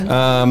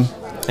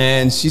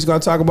And she's going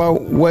to talk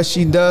about what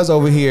she does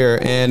over here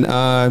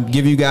and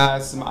give you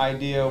guys some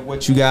idea of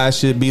what you guys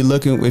should be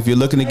looking. If you're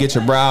looking to get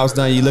your brows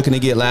done, you're looking to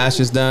get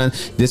lashes done,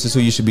 this is who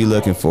you should be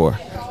looking for.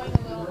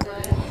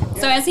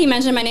 So as he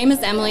mentioned, my name is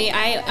Emilie.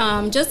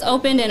 I just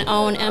opened and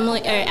own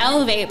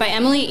Elevate by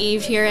Emilie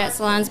Eve here at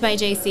Salons by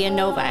JC in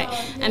Novi.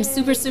 I'm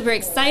super, super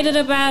excited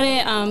about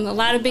it. A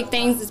lot of big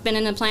things. It's been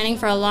in the planning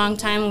for a long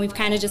time, and we've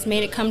kind of just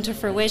made it come to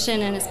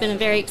fruition, and it's been a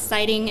very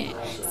exciting,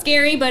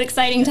 scary, but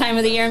exciting time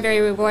of the year and very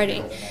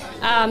rewarding.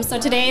 So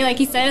today, like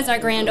he said, is our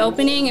grand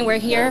opening, and we're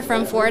here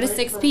from 4 to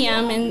 6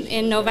 p.m.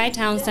 in Novi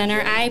Town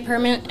Center.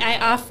 I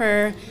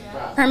offer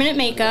permanent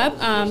makeup,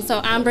 so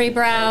ombre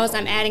brows.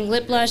 I'm adding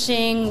lip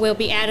blushing. We'll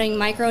be adding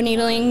micro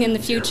needling in the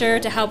future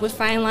to help with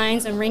fine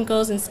lines and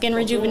wrinkles and skin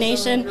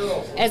rejuvenation,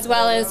 as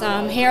well as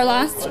hair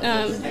loss,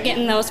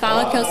 getting those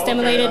follicles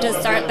stimulated to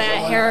start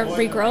that hair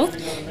regrowth.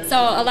 So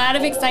a lot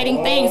of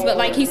exciting things, but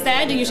like he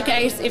said,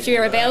 if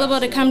you're available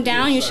to come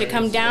down, you should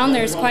come down.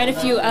 There's quite a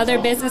few other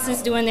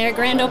businesses doing their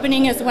grand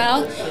opening as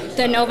well.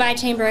 The Novi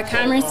Chamber of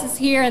Commerce is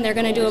here, and they're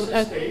going to do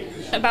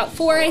about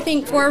four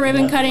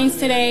ribbon cuttings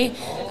today.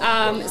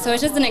 So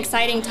it's just an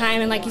exciting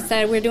time, and like you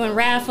said, we're doing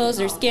raffles,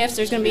 there's gifts,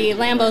 there's going to be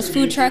Lambo's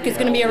food truck is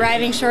going to be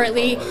arriving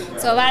shortly,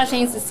 so a lot of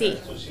things to see.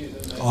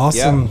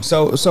 Awesome. Yeah.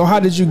 So how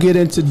did you get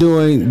into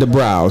doing the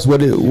brows?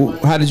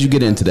 How did you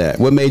get into that?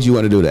 What made you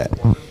want to do that?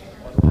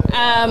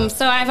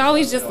 So I've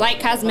always just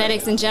liked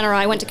cosmetics in general.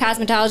 I went to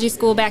cosmetology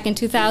school back in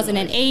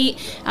 2008,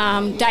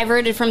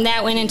 diverted from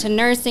that, went into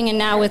nursing, and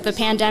now with the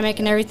pandemic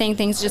and everything,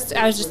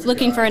 I was just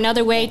looking for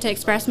another way to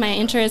express my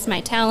interest, my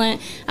talent,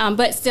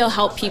 but still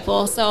help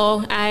people.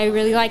 So I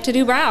really like to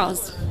do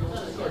brows.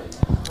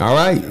 All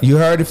right, you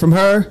heard it from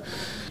her.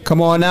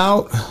 Come on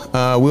out.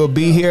 We'll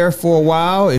be here for a while.